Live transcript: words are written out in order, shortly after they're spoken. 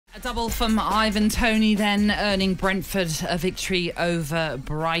Double from Ivan Toney then, earning Brentford a victory over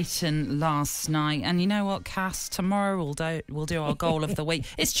Brighton last night. And you know what, Cass? Tomorrow we'll do our goal of the week.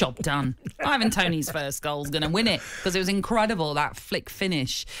 It's job done. Ivan Toney's first goal is going to win it because it was incredible, that flick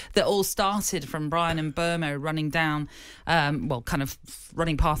finish that all started from Brian and Burmo running down, kind of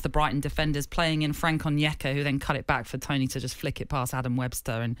running past the Brighton defenders, playing in Frank Onyeka, who then cut it back for Toney to just flick it past Adam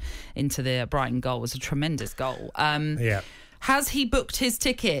Webster and into the Brighton goal. It was a tremendous goal. Yeah. Has he booked his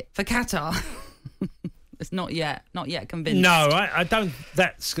ticket for Qatar? It's not yet convinced. No, I don't.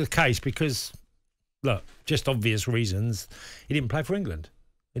 That's the case because, look, just obvious reasons. He didn't play for England.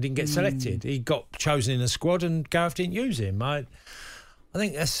 He didn't get selected. He got chosen in a squad and Gareth didn't use him. I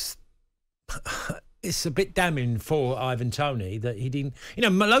think it's a bit damning for Ivan Toney that he didn't. You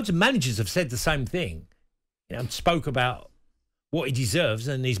know, loads of managers have said the same thing. You know, spoke about what he deserves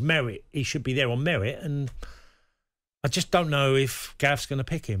and his merit. He should be there on merit, and I just don't know if Gareth's going to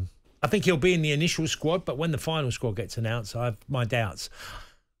pick him. I think he'll be in the initial squad, but when the final squad gets announced, I have my doubts.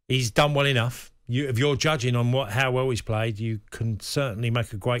 He's done well enough. If you're judging on how well he's played, you can certainly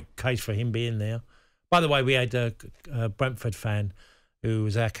make a great case for him being there. By the way, we had a Brentford fan who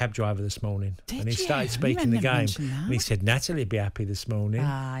was our cab driver this morning. And he started speaking the game. And he said, Natalie would be happy this morning.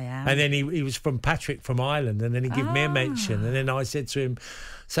 Yeah. And then he was from Patrick from Ireland, and then he gave me a mention. And then I said to him,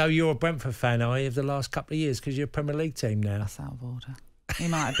 so you're a Brentford fan, are you, of the last couple of years because you're a Premier League team now? That's out of order. He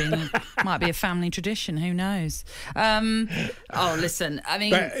might be a family tradition. Who knows? Listen, I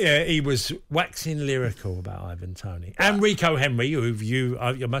mean, but, yeah, he was waxing lyrical about Ivan Toney and Rico Henry, who you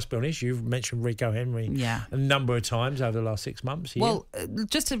must be honest, you've mentioned Rico Henry a number of times over the last 6 months. Yeah. Well,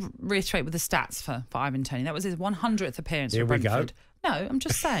 just to reiterate with the stats for Ivan Toney, that was his 100th appearance for Brentford. No, I'm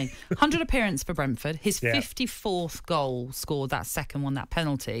just saying, 100 appearance for Brentford. His 54th goal scored, that second one, that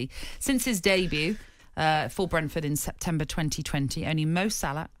penalty, since his debut. For Brentford in September 2020, only Mo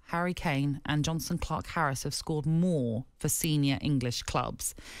Salah, Harry Kane and Jonson Clarke-Harris have scored more for senior English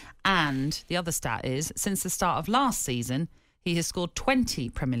clubs. And the other stat is, since the start of last season, he has scored 20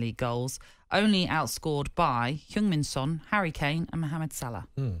 Premier League goals, only outscored by Heung-min Son, Harry Kane and Mohamed Salah.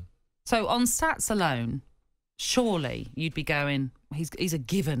 So on stats alone, surely you'd be going, he's a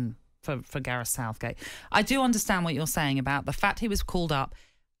given for Gareth Southgate. I do understand what you're saying about the fact he was called up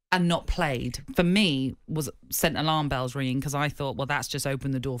and not played, for me, sent alarm bells ringing because I thought, well, that's just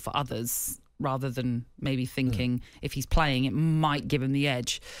opened the door for others rather than maybe thinking if he's playing, it might give him the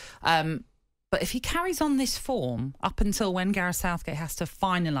edge. But if he carries on this form up until when Gareth Southgate has to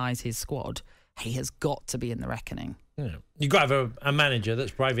finalise his squad, he has got to be in the reckoning. Yeah. You've got to have a manager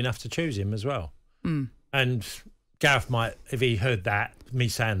that's brave enough to choose him as well. And Gareth might, if he heard me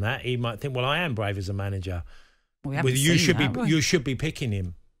saying that, he might think, well, I am brave as a manager. You should be picking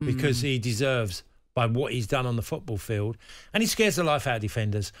him. Because he deserves by what he's done on the football field. And he scares the life out of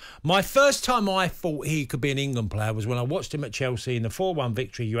defenders. My first time I thought he could be an England player was when I watched him at Chelsea in the 4-1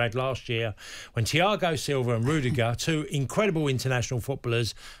 victory you had last year when Thiago Silva and Rudiger, two incredible international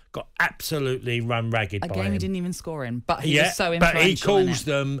footballers, got absolutely run ragged by him. A game he didn't even score in, but he was so influential. But he caused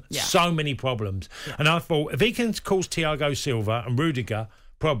them so many problems. Yeah. And I thought, if he can cause Thiago Silva and Rudiger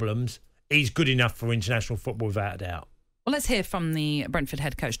problems, he's good enough for international football without a doubt. Well, let's hear from the Brentford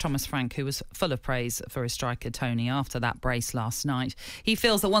head coach, Thomas Frank, who was full of praise for his striker, Toney, after that brace last night. He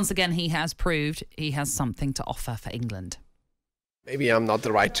feels that once again he has proved he has something to offer for England. Maybe I'm not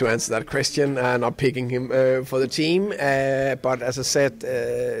the right to answer that question, not picking him for the team. But as I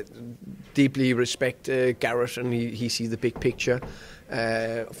said, deeply respect Gareth, and he sees the big picture.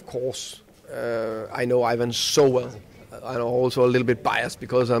 Of course, I know Ivan so well. I'm also a little bit biased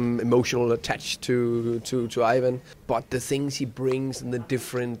because I'm emotional attached to Ivan. But the things he brings and the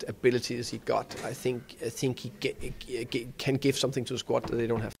different abilities he got, I think he can give something to the squad that they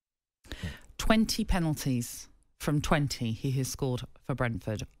don't have. 20 penalties from 20 he has scored for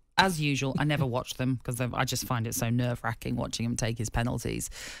Brentford. As usual, I never watch them because I just find it so nerve-wracking watching him take his penalties.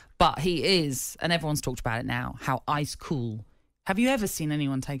 But he is, and everyone's talked about it now, how ice cool. Have you ever seen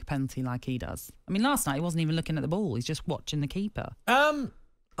anyone take a penalty like he does? I mean, last night he wasn't even looking at the ball. He's just watching the keeper. I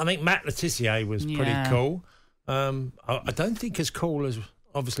think Matt Letizia was pretty cool. I don't think as cool as,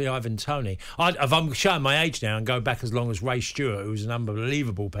 obviously, Ivan Toney. If I'm showing my age now and go back as long as Ray Stewart, who was an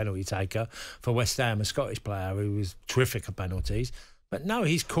unbelievable penalty taker for West Ham, a Scottish player who was terrific at penalties. But no,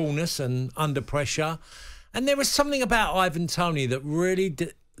 his coolness and under pressure. And there was something about Ivan Toney that really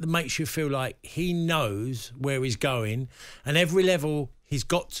that makes you feel like he knows where he's going, and every level he's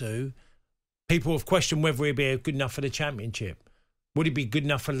got to, people have questioned whether he'd be good enough for the Championship. Would he be good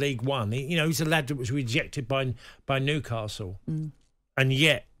enough for League One? He's a lad that was rejected by Newcastle, and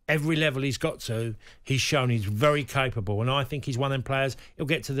yet every level he's got to, he's shown he's very capable. And I think he's one of them players, he'll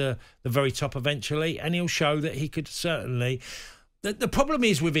get to the very top eventually, and he'll show that he could certainly... The problem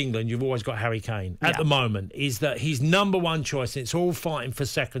is with England, you've always got Harry Kane at the moment, is that he's number one choice and it's all fighting for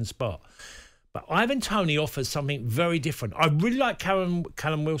second spot. But Ivan Toney offers something very different. I really like Callum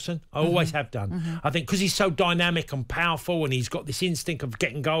Wilson. I always have done. I think because he's so dynamic and powerful and he's got this instinct of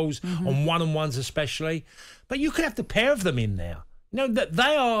getting goals on one-on-ones especially. But you could have the pair of them in there. You know, that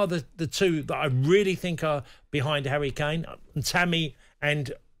they are the two that I really think are behind Harry Kane. And Tammy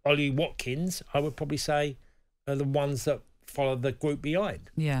and Ollie Watkins, I would probably say, are the ones that follow the group behind.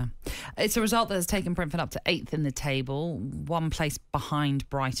 Yeah. It's a result that has taken Brentford up to 8th in the table, 1 place behind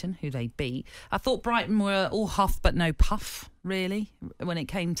Brighton, who they beat. I thought Brighton were all huff but no puff, really, when it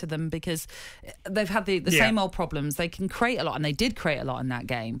came to them, because they've had the same old problems. They can create a lot, and they did create a lot in that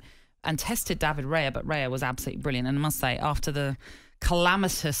game, and tested David Raya, but Raya was absolutely brilliant. And I must say, after the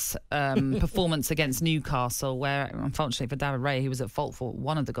calamitous performance against Newcastle, where unfortunately for David Raya, he was at fault for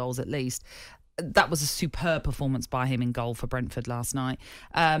one of the goals at least, that was a superb performance by him in goal for Brentford last night.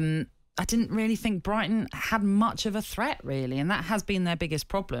 I didn't really think Brighton had much of a threat, really, and that has been their biggest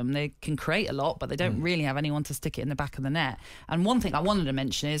problem. They can create a lot, but they don't really have anyone to stick it in the back of the net. And one thing I wanted to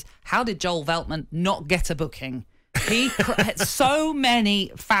mention is, how did Joel Veltman not get a booking? He had so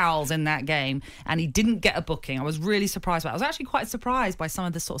many fouls in that game, and he didn't get a booking. I was really surprised by it. I was actually quite surprised by some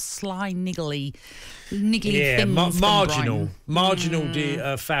of the sort of sly, niggly things. Marginal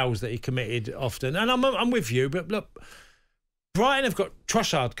fouls that he committed often. And I'm with you, but look, Brighton have got...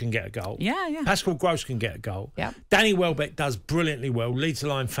 Trossard can get a goal. Yeah. Pascal Gross can get a goal. Yeah. Danny Welbeck does brilliantly well, leads the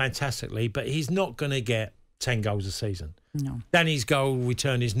line fantastically, but he's not going to get 10 goals a season. No. Danny's goal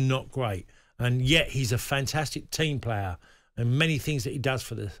return is not great. And yet he's a fantastic team player and many things that he does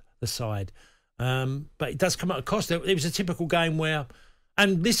for the side. But it does come at a cost. It was a typical game where,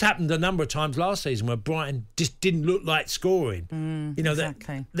 and this happened a number of times last season, where Brighton just didn't look like scoring.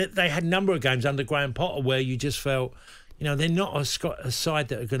 Exactly. They had a number of games under Graham Potter where you just felt, they're not a side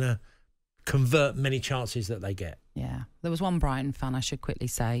that are going to convert many chances that they get. Yeah. There was one Brighton fan, I should quickly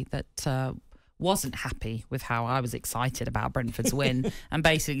say, that... wasn't happy with how I was excited about Brentford's win and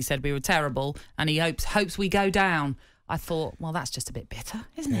basically said we were terrible and he hopes we go down. I thought, well, that's just a bit bitter,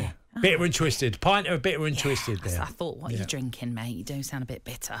 isn't it? Bitter and twisted. Pint of bitter and twisted there. I thought, what are you drinking, mate? You do sound a bit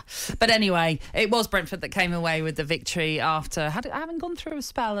bitter. But anyway, it was Brentford that came away with the victory after having gone through a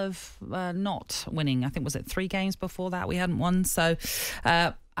spell of not winning. I think, was it 3 games before that we hadn't won? So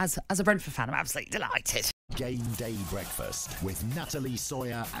as a Brentford fan, I'm absolutely delighted. Game Day Breakfast with Natalie,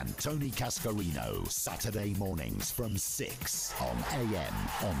 Sawyer and Toney Cascarino. Saturday mornings from 6 on AM,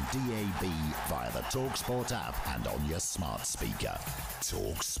 on DAB, via the talkSPORT app and on your smart speaker.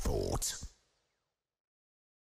 talkSPORT.